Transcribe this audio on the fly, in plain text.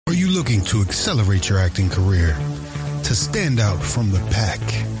looking to accelerate your acting career, to stand out from the pack?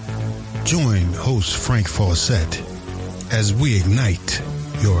 Join host Frank Fawcett as we ignite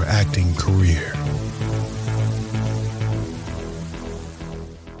your acting career.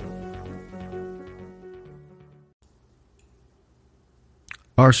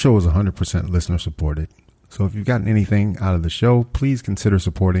 Our show is 100% listener supported. So if you've gotten anything out of the show, please consider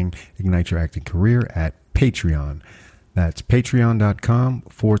supporting Ignite Your Acting Career at Patreon. That's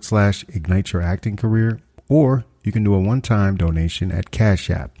patreon.com/Ignite Your Acting Career, or you can do a one-time donation at Cash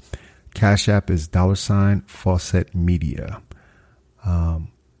App. Cash App is $Fawcett Media.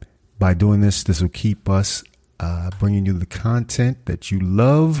 By doing this will keep us bringing you the content that you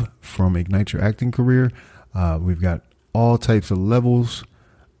love from Ignite Your Acting Career. We've got all types of levels,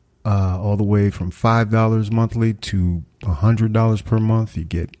 all the way from $5 monthly to $100 per month. You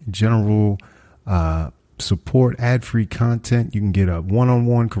get general support, ad-free content. You can get a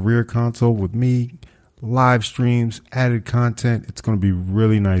one-on-one career consult with me, live streams, added content. It's going to be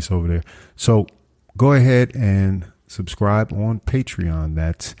really nice over there. So go ahead and subscribe on Patreon.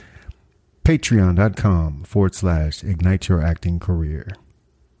 That's patreon.com/Ignite Your Acting Career.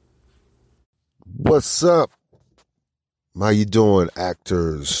 What's up? How you doing,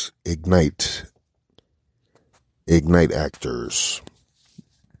 actors? Ignite actors.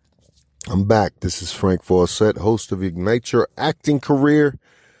 I'm back. This is Frank Fawcett, host of Ignite Your Acting Career.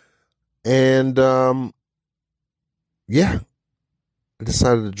 And, I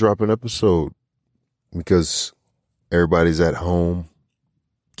decided to drop an episode because everybody's at home,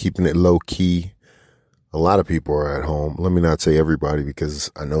 keeping it low key. A lot of people are at home. Let me not say everybody,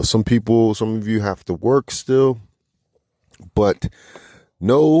 because I know some of you have to work still. But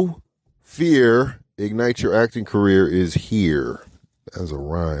no fear, Ignite Your Acting Career is here. That was a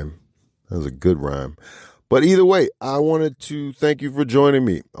rhyme. That was a good rhyme. But either way, I wanted to thank you for joining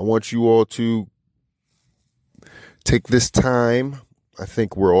me. I want you all to take this time. I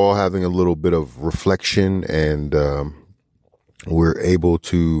think we're all having a little bit of reflection, and we're able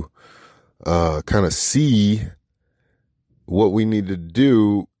to kind of see what we need to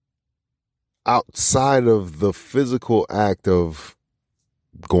do outside of the physical act of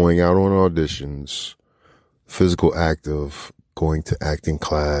going out on auditions, physical act of going to acting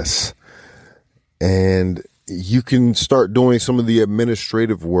class. And you can start doing some of the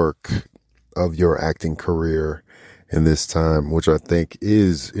administrative work of your acting career in this time, which I think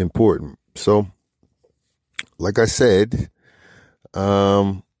is important. So, like I said,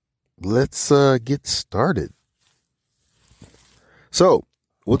 let's get started. So,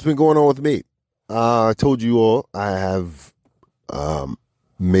 what's been going on with me? I told you all I have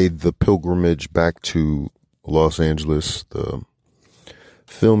made the pilgrimage back to Los Angeles, the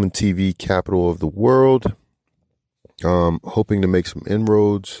film and TV capital of the world. Hoping to make some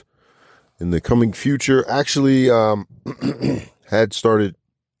inroads in the coming future. Actually, had started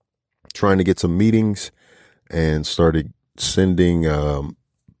trying to get some meetings and started sending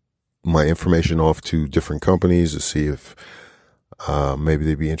my information off to different companies to see if maybe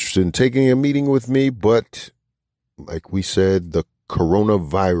they'd be interested in taking a meeting with me. But like we said, the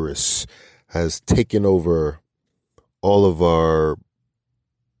coronavirus has taken over all of our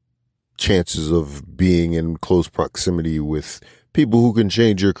chances of being in close proximity with people who can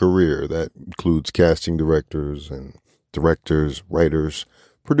change your career. That includes casting directors and directors, writers,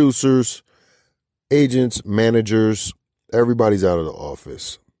 producers, agents, managers. Everybody's out of the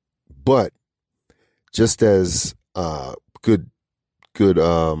office. But just as good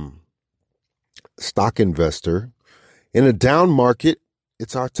stock investor in a down market,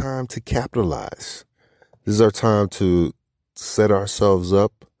 it's our time to capitalize. This is our time to set ourselves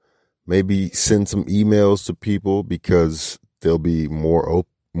up, maybe send some emails to people because they'll be more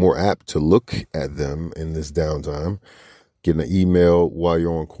apt to look at them in this downtime. Getting an email while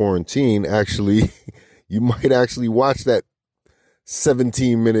you're on quarantine, actually, you might actually watch that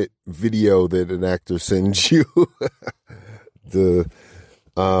 17-minute video that an actor sends you.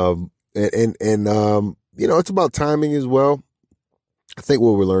 It's about timing as well. I think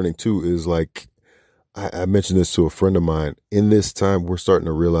what we're learning too is, like, I mentioned this to a friend of mine. In this time, we're starting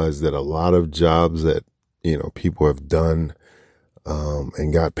to realize that a lot of jobs that, people have done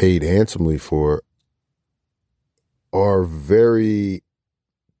and got paid handsomely for are very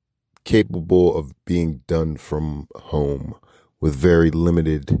capable of being done from home with very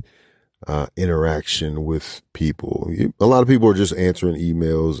limited interaction with people. A lot of people are just answering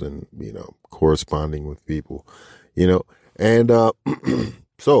emails and, corresponding with people, and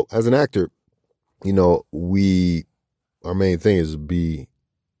so as an actor, our main thing is to be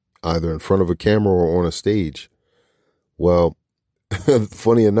either in front of a camera or on a stage. Well,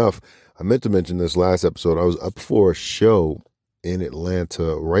 funny enough, I meant to mention this last episode. I was up for a show in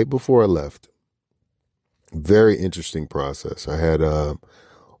Atlanta right before I left. Very interesting process. I had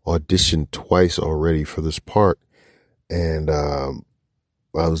auditioned twice already for this part, and I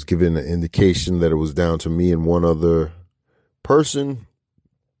was given an indication that it was down to me and one other person.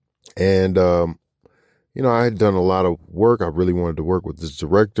 And I had done a lot of work. I really wanted to work with this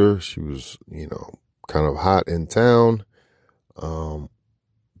director. She was, kind of hot in town.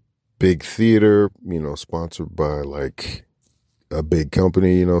 Big theater, sponsored by like a big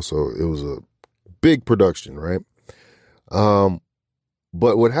company, so it was a big production, right?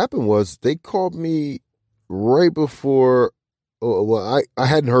 But what happened was they called me right before, I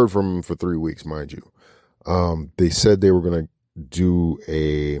hadn't heard from them for 3 weeks, mind you. They said they were going to do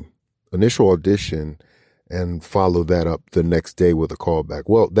a initial audition and follow that up the next day with a callback.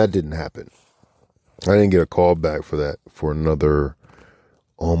 Well, that didn't happen. I didn't get a call back for that for another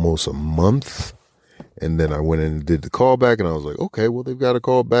almost a month. And then I went in and did the callback, and I was like, okay, well, they've got a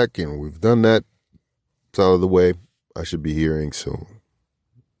call back, and we've done that. It's out of the way. I should be hearing soon.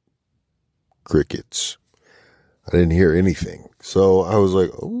 Crickets. I didn't hear anything. So I was like,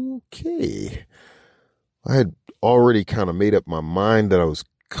 okay. I had already kind of made up my mind that I was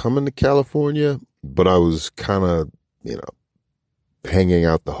coming to California, but I was kind of, hanging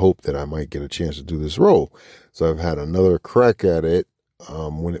out the hope that I might get a chance to do this role. So I've had another crack at it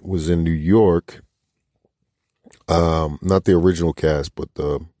when it was in New York. Not the original cast, but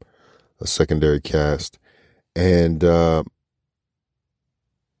a secondary cast. And I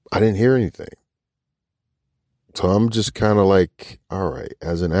didn't hear anything. So I'm just kind of like, all right,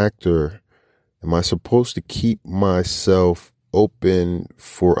 as an actor, am I supposed to keep myself open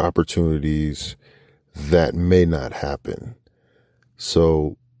for opportunities that may not happen?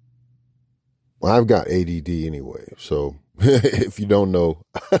 So I've got ADD anyway. So if you don't know,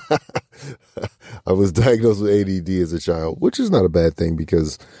 I was diagnosed with ADD as a child, which is not a bad thing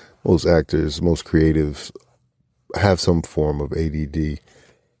because most actors, most creatives have some form of ADD.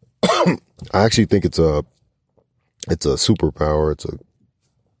 I actually think it's a superpower. It's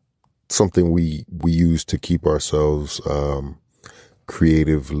something we use to keep ourselves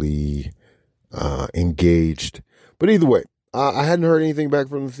creatively engaged. But either way, I hadn't heard anything back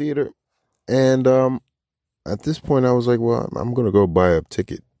from the theater, and at this point, I was like, well, I'm going to go buy a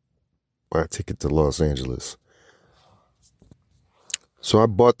ticket to Los Angeles. So I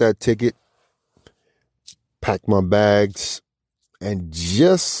bought that ticket, packed my bags, and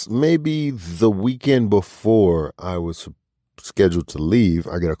just maybe the weekend before I was scheduled to leave,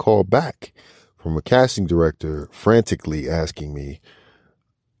 I get a call back from a casting director frantically asking me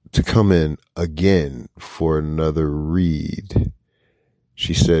to come in again for another read.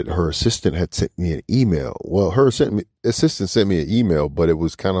 She said her assistant had sent me an email. Well, her assistant sent me an email, but it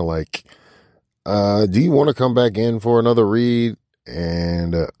was kind of like, do you want to come back in for another read?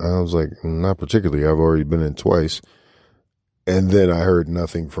 And I was like, not particularly. I've already been in twice. And then I heard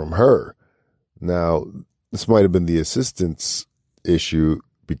nothing from her. Now, this might have been the assistant's issue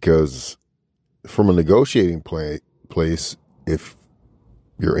because from a negotiating place, if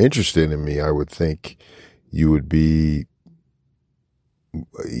you're interested in me, I would think you would be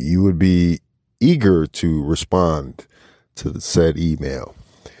eager to respond to the said email.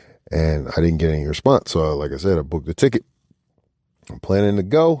 And I didn't get any response. So like I said, I booked the ticket. I'm planning to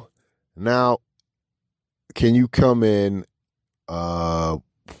go. Now, can you come in? I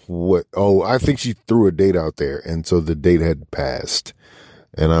think she threw a date out there. And so the date had passed.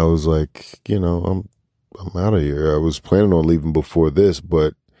 And I was like, I'm out of here. I was planning on leaving before this,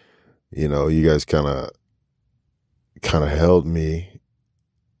 but you guys kind of held me.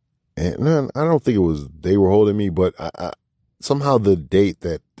 And I don't think it was they were holding me, but I somehow the date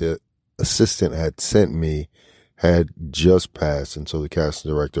that the assistant had sent me had just passed. And so the casting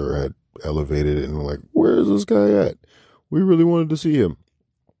director had elevated it and like, where is this guy at? We really wanted to see him.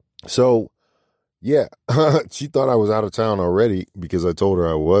 So, yeah, she thought I was out of town already because I told her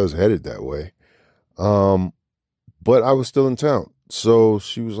I was headed that way. But I was still in town. So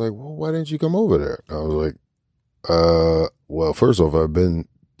she was like, well, why didn't you come over there? I was like, well, first off, I've been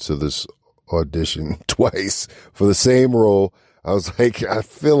to this audition twice for the same role. I was like, I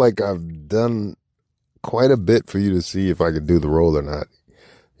feel like I've done quite a bit for you to see if I could do the role or not.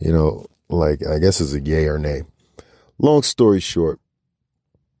 Like, I guess it's a yay or nay. Long story short,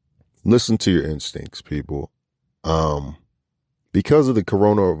 listen to your instincts, people. Because of the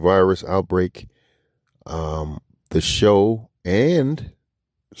coronavirus outbreak, the show and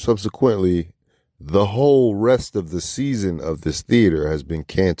subsequently the whole rest of the season of this theater has been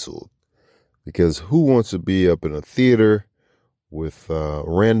canceled because who wants to be up in a theater with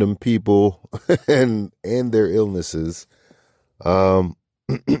random people and their illnesses. And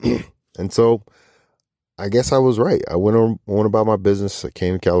so I guess I was right. I went on about my business. I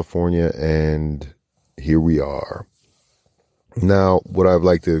came to California, and here we are. Now, would I have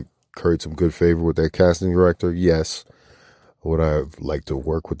liked to curry some good favor with that casting director? Yes. Would I have liked to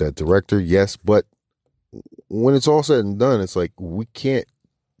work with that director? Yes. But when it's all said and done, it's like we can't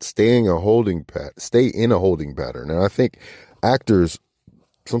stay in a holding pattern. And I think actors,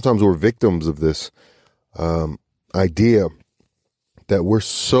 sometimes we're victims of this idea that we're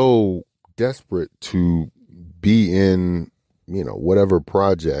so desperate to be in, whatever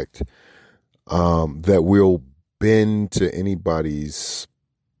project, that we'll bend to anybody's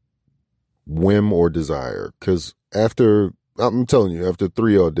whim or desire. Because I'm telling you, after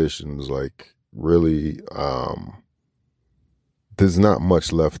 3 auditions, like, really, there's not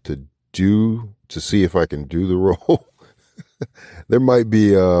much left to do to see if I can do the role. There might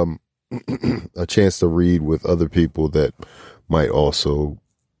be a chance to read with other people that might also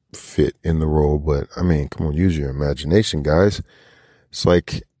fit in the role. But I mean, come on, use your imagination, guys. It's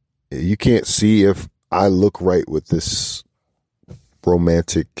like you can't see if I look right with this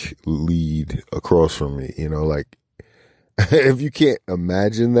romantic lead across from me, like if you can't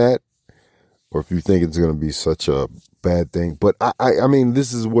imagine that, or if you think it's going to be such a bad thing. But I mean,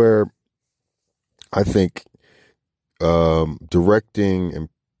 this is where I think directing and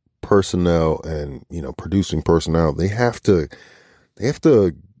personnel and, producing personnel, they have to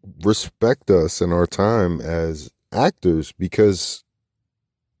respect us and our time as actors because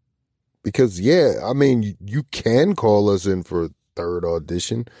yeah, I mean, you can call us in for a third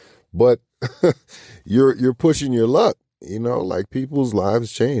audition, but you're pushing your luck. Like people's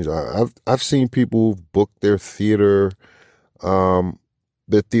lives change. I've seen people book their theater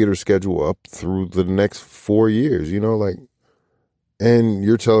schedule up through the next 4 years, and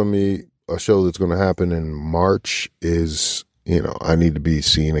you're telling me a show that's going to happen in March is, I need to be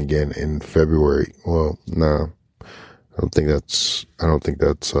seen again in February. Well, no, I don't think that's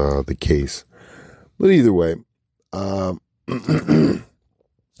the case. But either way, now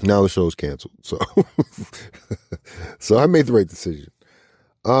the show's canceled. So I made the right decision.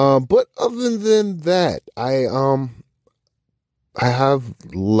 But other than that, I have,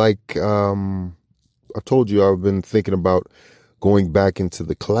 like, I told you, I've been thinking about going back into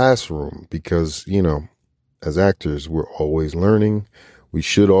the classroom because, as actors, we're always learning. We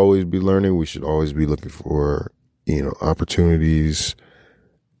should always be learning. We should always be looking for, opportunities,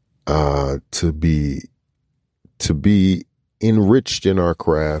 to be enriched in our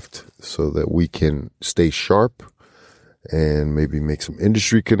craft so that we can stay sharp and maybe make some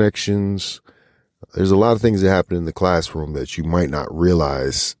industry connections. There's a lot of things that happen in the classroom that you might not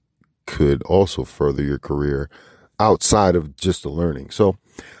realize could also further your career outside of just the learning. So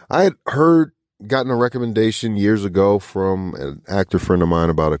I had gotten a recommendation years ago from an actor friend of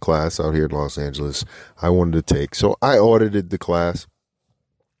mine about a class out here in Los Angeles I wanted to take. So I audited the class,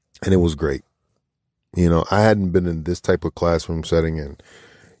 and it was great. I hadn't been in this type of classroom setting in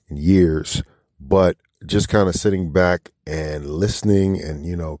years, but just kind of sitting back and listening and,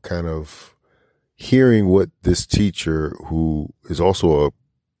 kind of hearing what this teacher, who is also a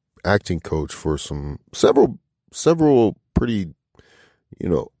acting coach for several pretty,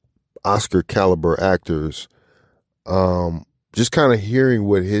 Oscar caliber actors, just kind of hearing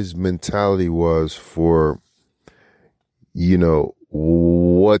what his mentality was for,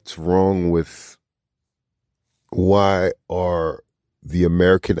 what's wrong with, why are the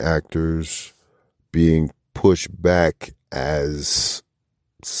American actors being pushed back as,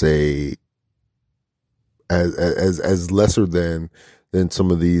 say, as lesser than some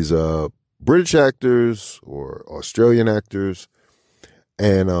of these British actors or Australian actors.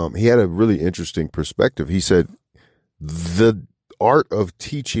 And he had a really interesting perspective. He said the art of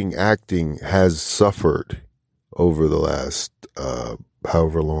teaching acting has suffered over the last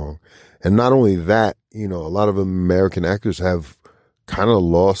however long. And not only that, a lot of American actors have kind of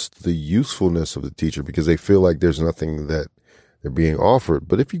lost the usefulness of the teacher because they feel like there's nothing that they're being offered.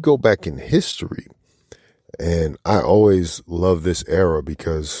 But if you go back in history, and I always love this era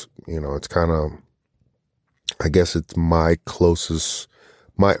because, it's kind of, I guess it's my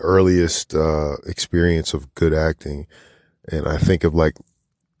earliest experience of good acting. And I think of like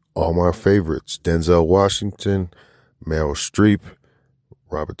all my favorites: Denzel Washington, Meryl Streep,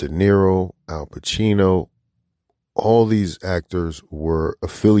 Robert De Niro, Al Pacino. All these actors were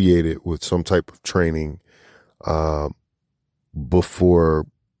affiliated with some type of training before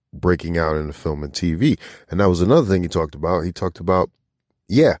breaking out into film and TV. And that was another thing he talked about. He talked about,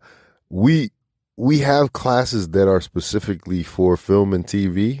 yeah, we we have classes that are specifically for film and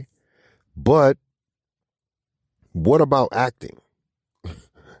TV, but what about acting?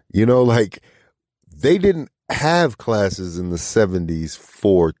 Like they didn't have classes in the 70s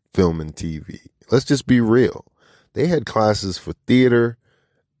for film and TV. Let's just be real. They had classes for theater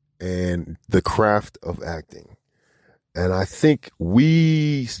and the craft of acting. And I think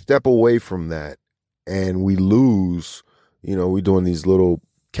we step away from that and we lose, we're doing these little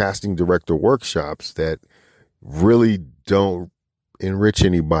casting director workshops that really don't enrich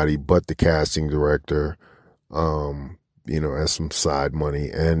anybody but the casting director, as some side money.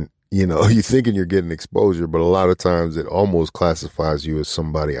 And, you're thinking you're getting exposure, but a lot of times it almost classifies you as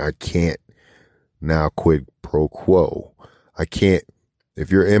somebody I can't now quid pro quo. I can't,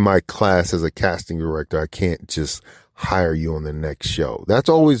 if you're in my class as a casting director, I can't just hire you on the next show. That's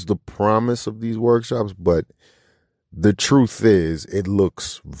always the promise of these workshops, but the truth is it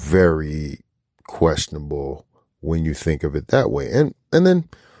looks very questionable when you think of it that way. And then,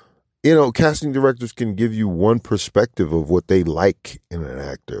 casting directors can give you one perspective of what they like in an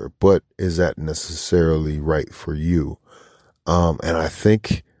actor, but is that necessarily right for you? And I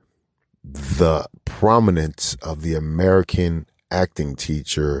think the prominence of the American acting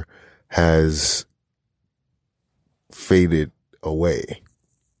teacher has faded away.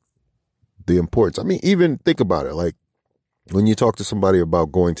 The importance. I mean, even think about it. Like when you talk to somebody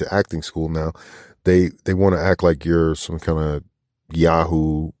about going to acting school now, they want to act like you're some kind of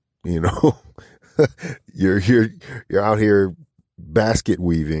Yahoo, you're out here basket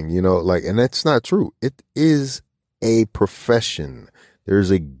weaving, and that's not true. It is a profession.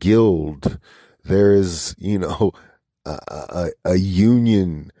 There's a guild. There is, a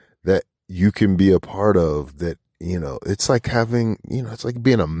union that you can be a part of that, it's like having, it's like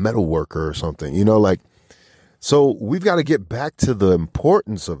being a metal worker or something, so we've got to get back to the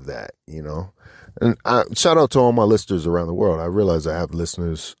importance of that, and shout out to all my listeners around the world. I realize I have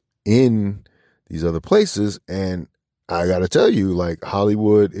listeners in these other places, and I got to tell you, like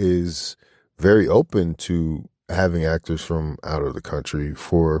Hollywood is very open to having actors from out of the country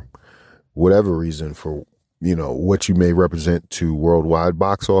for whatever reason, for, what you may represent to worldwide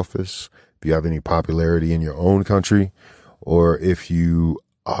box office, if you have any popularity in your own country, or if you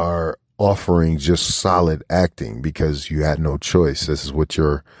are offering just solid acting because you had no choice. This is what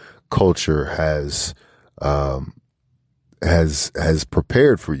your culture has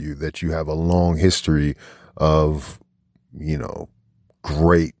prepared for you, that you have a long history of,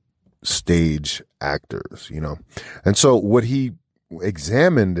 great stage actors, And so what he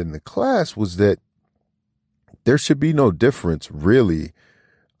examined in the class was that there should be no difference really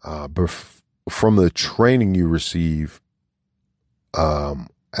from the training you receive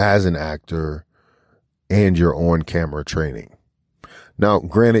as an actor and your on-camera training. Now,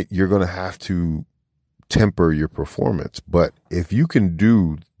 granted, you're going to have to temper your performance, but if you can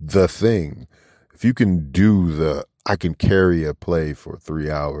do the thing, if you can do I can carry a play for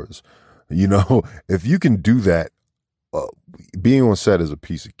 3 hours, if you can do that, being on set is a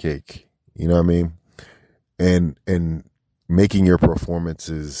piece of cake, you know what I mean? And making your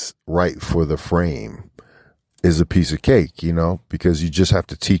performances right for the frame is a piece of cake, because you just have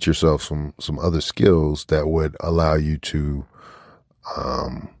to teach yourself some other skills that would allow you to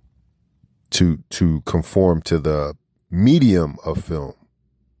conform to the medium of film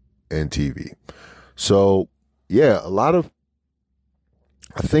and TV. So yeah,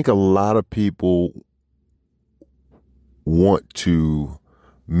 I think a lot of people want to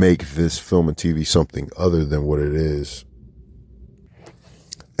make this film and TV something other than what it is.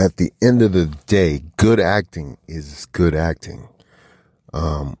 At the end of the day, good acting is good acting.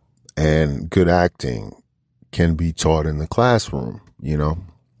 And good acting can be taught in the classroom,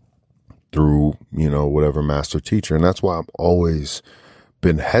 through, whatever master teacher. And that's why I've always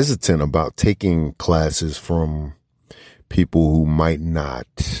been hesitant about taking classes from people who might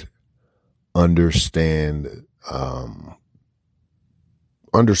not understand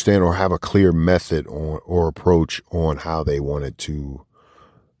or have a clear method or approach on how they wanted to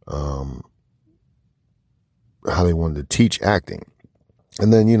teach acting.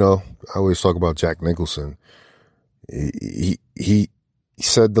 And then, I always talk about Jack Nicholson. He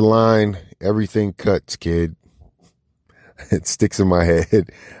said the line, "Everything cuts, kid." It sticks in my head.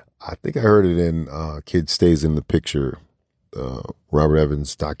 I think I heard it in Kid Stays in the Picture, Robert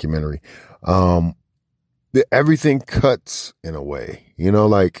Evans documentary. Everything cuts in a way,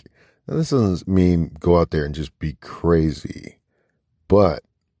 like, this doesn't mean go out there and just be crazy, but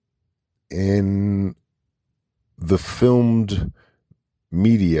in the filmed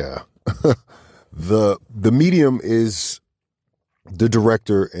media, the medium is the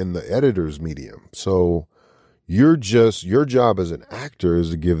director and the editor's medium. So your job as an actor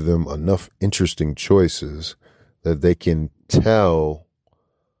is to give them enough interesting choices that they can tell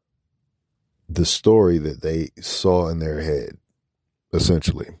the story that they saw in their head,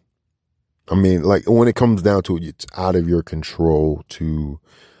 essentially. I mean, like, when it comes down to it, it's out of your control to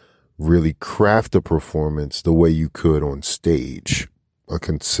really craft a performance the way you could on stage, a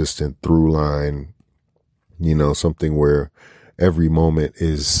consistent through line, something where every moment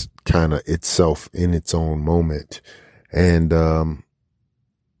is kind of itself in its own moment. And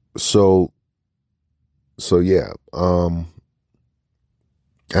so yeah,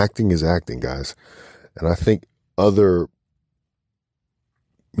 acting is acting, guys. And I think other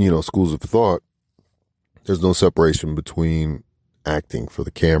schools of thought, there's no separation between acting for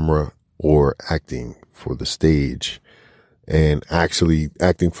the camera or acting for the stage. And actually,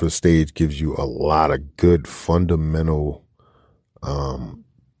 acting for the stage gives you a lot of good fundamental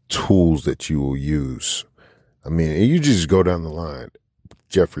tools that you will use. I mean, you just go down the line.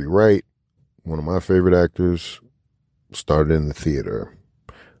 Jeffrey Wright, one of my favorite actors, started in the theater.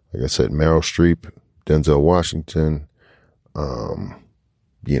 Like I said, Meryl Streep, Denzel Washington, who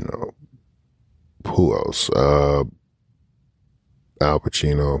else? Al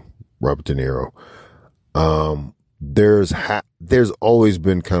Pacino, Robert De Niro. There's always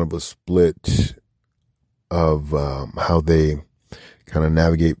been kind of a split of how they kind of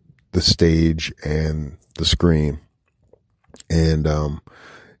navigate the stage and the screen. And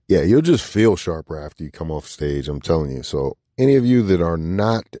you'll just feel sharper after you come off stage, I'm telling you. So any of you that are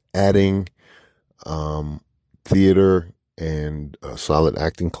not adding theater and a solid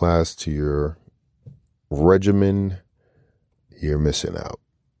acting class to your regimen, you're missing out.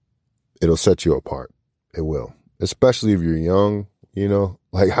 It'll set you apart. It will. Especially if you're young,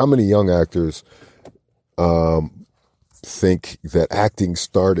 like, how many young actors think that acting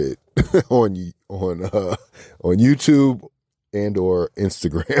started on YouTube and or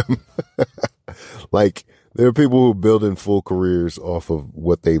Instagram? Like, there are people who are building full careers off of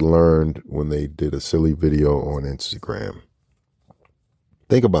what they learned when they did a silly video on Instagram.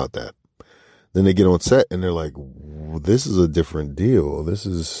 Think about that. Then they get on set and they're like, this is a different deal. This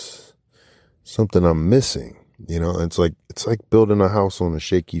is something I'm missing. It's like building a house on a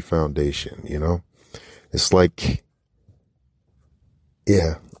shaky foundation, It's like,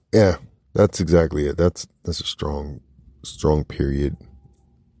 yeah, that's exactly it. That's a strong period.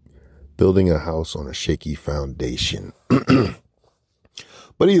 Building a house on a shaky foundation.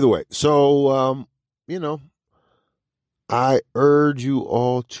 But either way, so, I urge you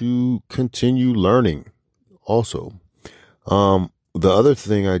all to continue learning also. The other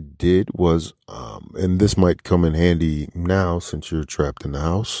thing I did was, and this might come in handy now since you're trapped in the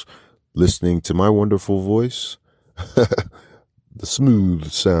house, listening to my wonderful voice, the smooth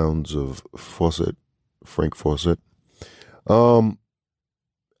sounds of Frank Fawcett.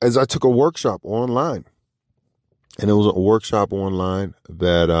 As I took a workshop online, and it was a workshop online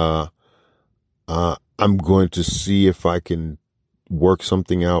that I'm going to see if I can work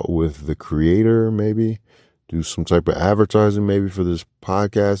something out with the creator, maybe do some type of advertising maybe for this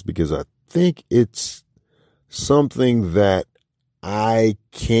podcast, because I think it's something that I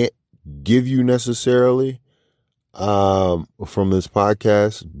can't give you necessarily from this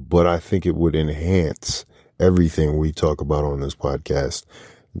podcast, but I think it would enhance everything we talk about on this podcast.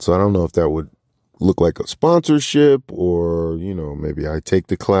 And so I don't know if that would look like a sponsorship, or, maybe I take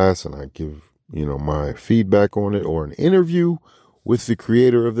the class and I give, my feedback on it, or an interview with the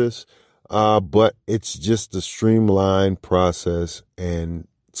creator of this. But it's just a streamlined process and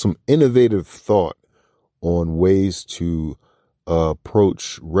some innovative thought on ways to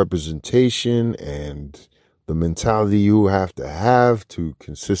approach representation and the mentality you have to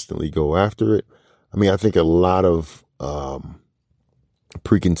consistently go after it. I mean, I think a lot of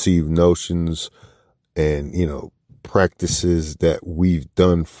preconceived notions and, practices that we've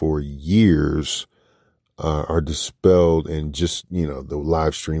done for years are dispelled in just, the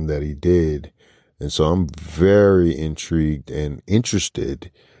live stream that he did. And so I'm very intrigued and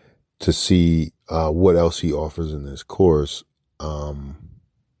interested to see what else he offers in this course.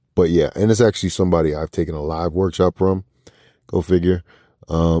 But yeah, and it's actually somebody I've taken a live workshop from. Go figure.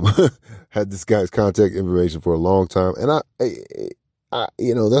 Had this guy's contact information for a long time. And I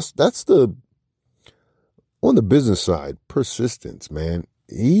that's the, on the business side, persistence, man.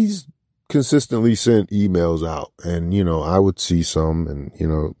 He's consistently sent emails out, and, I would see some, and,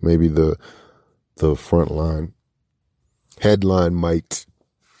 maybe the front line headline might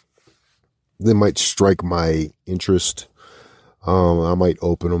strike my interest. I might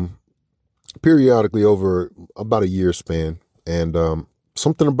open them periodically over about a year span. And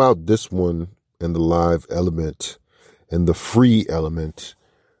something about this one and the live element and the free element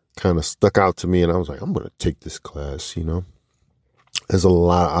kind of stuck out to me. And I was like, I'm going to take this class, you know. There's a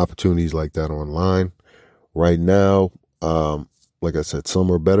lot of opportunities like that online right now. Like I said,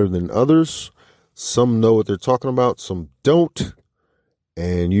 some are better than others. Some know what they're talking about. Some don't.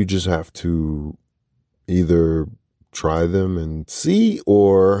 And you just have to either try them and see,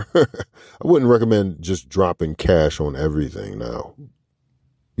 or I wouldn't recommend just dropping cash on everything now,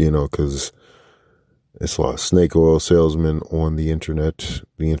 you know, because it's a lot of snake oil salesmen on the internet.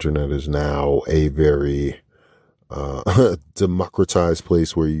 The internet is now a very democratized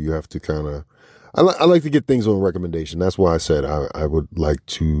place where you have to kind of, I like to get things on recommendation. That's why I said I would like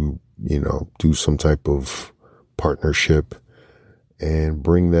to, you know, do some type of partnership and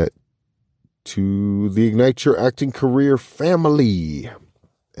bring that to the Ignite Your Acting Career family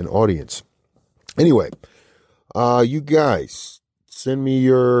and audience. Anyway, you guys, send me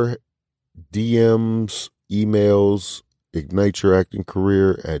your DMs, emails,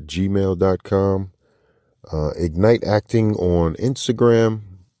 igniteyouractingcareer@gmail.com. Ignite Acting on Instagram.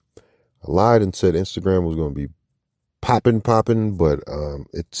 I lied and said Instagram was going to be popping, but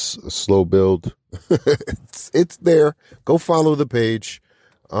it's a slow build. it's there. Go follow the page.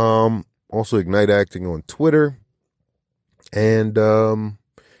 Also Ignite Acting on Twitter. And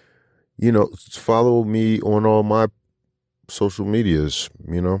you know, follow me on all my social medias,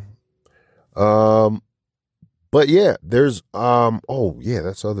 you know. But yeah, there's oh yeah,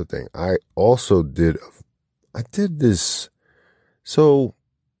 that's the other thing. I did this. So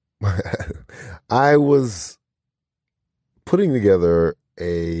I was putting together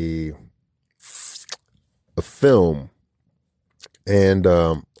a film, and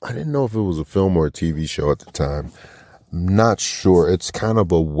I didn't know if it was a film or a TV show at the time. I'm not sure. It's kind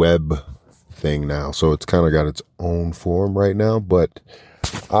of a web thing now, so it's kind of got its own form right now. But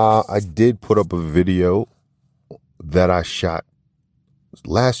I did put up a video that I shot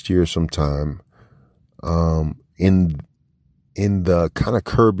last year sometime, in the kind of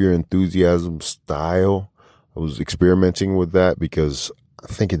Curb Your Enthusiasm style. I was experimenting with that because I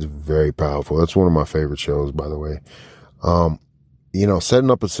think it's very powerful. That's one of my favorite shows, by the way. You know, setting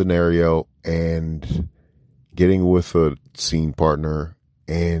up a scenario and getting with a scene partner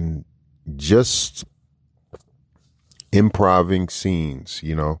and just improving scenes,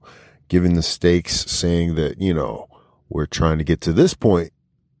 you know, giving the stakes, saying that, you know, we're trying to get to this point,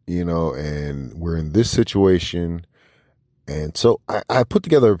 you know, and we're in this situation. And so I put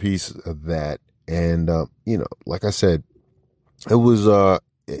together a piece of that. And, you know, like I said, it was,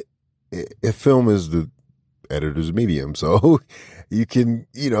 film is the editor's medium. So you can,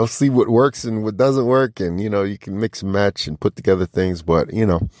 you know, see what works and what doesn't work. And, you know, you can mix and match and put together things. But, you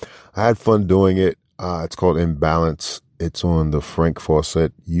know, I had fun doing it. It's called Imbalance. It's on the Frank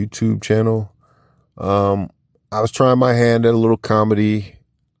Fawcett YouTube channel. I was trying my hand at a little comedy,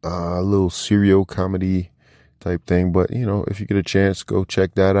 a little serial comedy type thing. But, you know, if you get a chance, go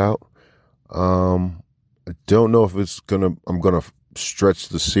check that out. I don't know if I'm going to stretch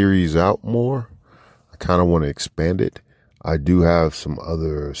the series out more. I kind of want to expand it. I do have some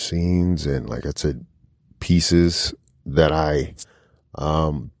other scenes and, like I said, pieces that I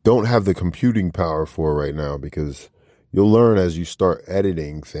don't have the computing power for right now, because you'll learn as you start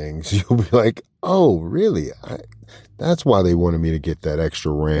editing things. You'll be like, oh, really? That's why they wanted me to get that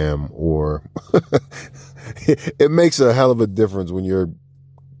extra RAM. Or it makes a hell of a difference when you're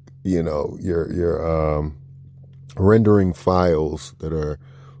rendering files that are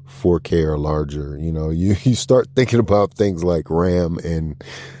 4K or larger. You know, you start thinking about things like RAM and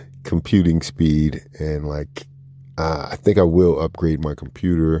computing speed, and like, I think I will upgrade my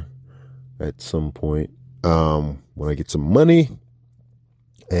computer at some point, when I get some money,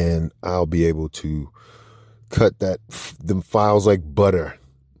 and I'll be able to cut them files like butter.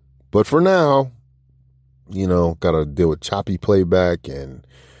 But for now, you know, gotta deal with choppy playback and,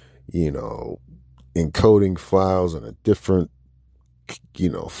 you know, encoding files in a different, you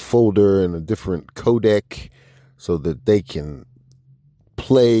know, folder and a different codec so that they can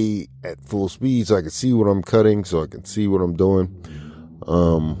play at full speed, so I can see what I'm cutting, so I can see what I'm doing.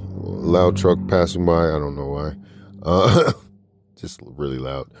 Loud truck passing by. I don't know why. Just really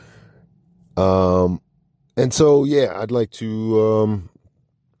loud. And so, yeah, I'd like to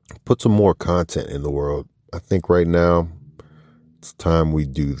put some more content in the world. I think right now it's time we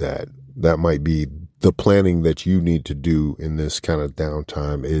do that. That might be the planning that you need to do in this kind of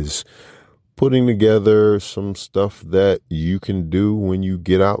downtime, is putting together some stuff that you can do when you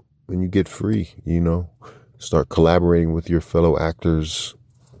get out, when you get free, you know, start collaborating with your fellow actors,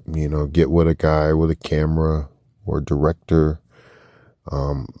 you know, get with a guy with a camera, or director.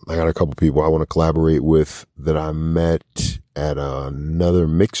 I got a couple people I want to collaborate with that I met at another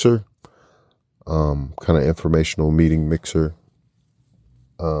mixer, kind of informational meeting mixer.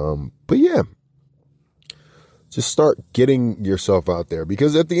 But yeah, just start getting yourself out there,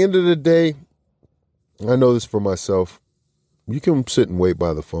 because at the end of the day, I know this for myself. You can sit and wait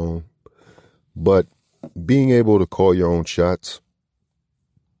by the phone, but being able to call your own shots,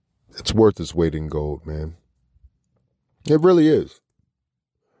 it's worth its weight in gold, man. It really is.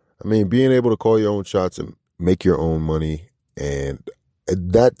 I mean, being able to call your own shots and make your own money, and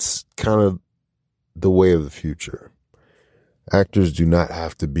that's kind of the way of the future. Actors do not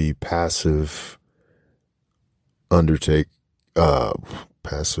have to be passive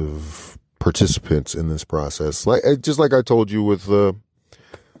participants in this process. Just like I told you with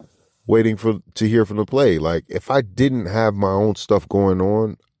waiting to hear from the play. Like, if I didn't have my own stuff going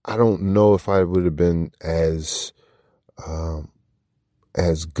on, I don't know if I would have been as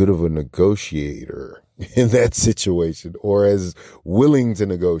good of a negotiator in that situation, or as willing to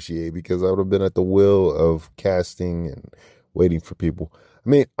negotiate, because I would have been at the will of casting and waiting for people. I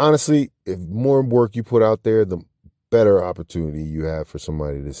mean, honestly, if more work you put out there, the better opportunity you have for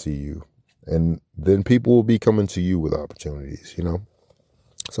somebody to see you. And then people will be coming to you with opportunities, you know?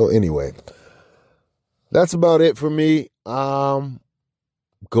 So anyway, that's about it for me.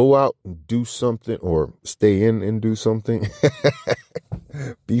 Go out and do something, or stay in and do something.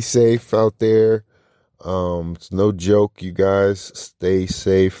 Be safe out there. It's no joke, you guys. Stay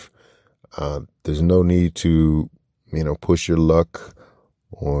safe. There's no need to, push your luck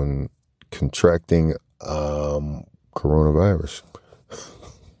on contracting coronavirus.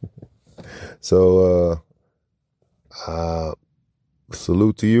 So,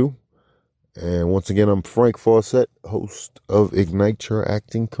 salute to you. And once again, I'm Frank Fawcett, host of Ignite Your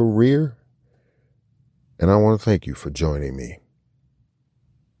Acting Career. And I want to thank you for joining me.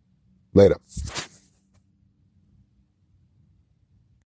 Later.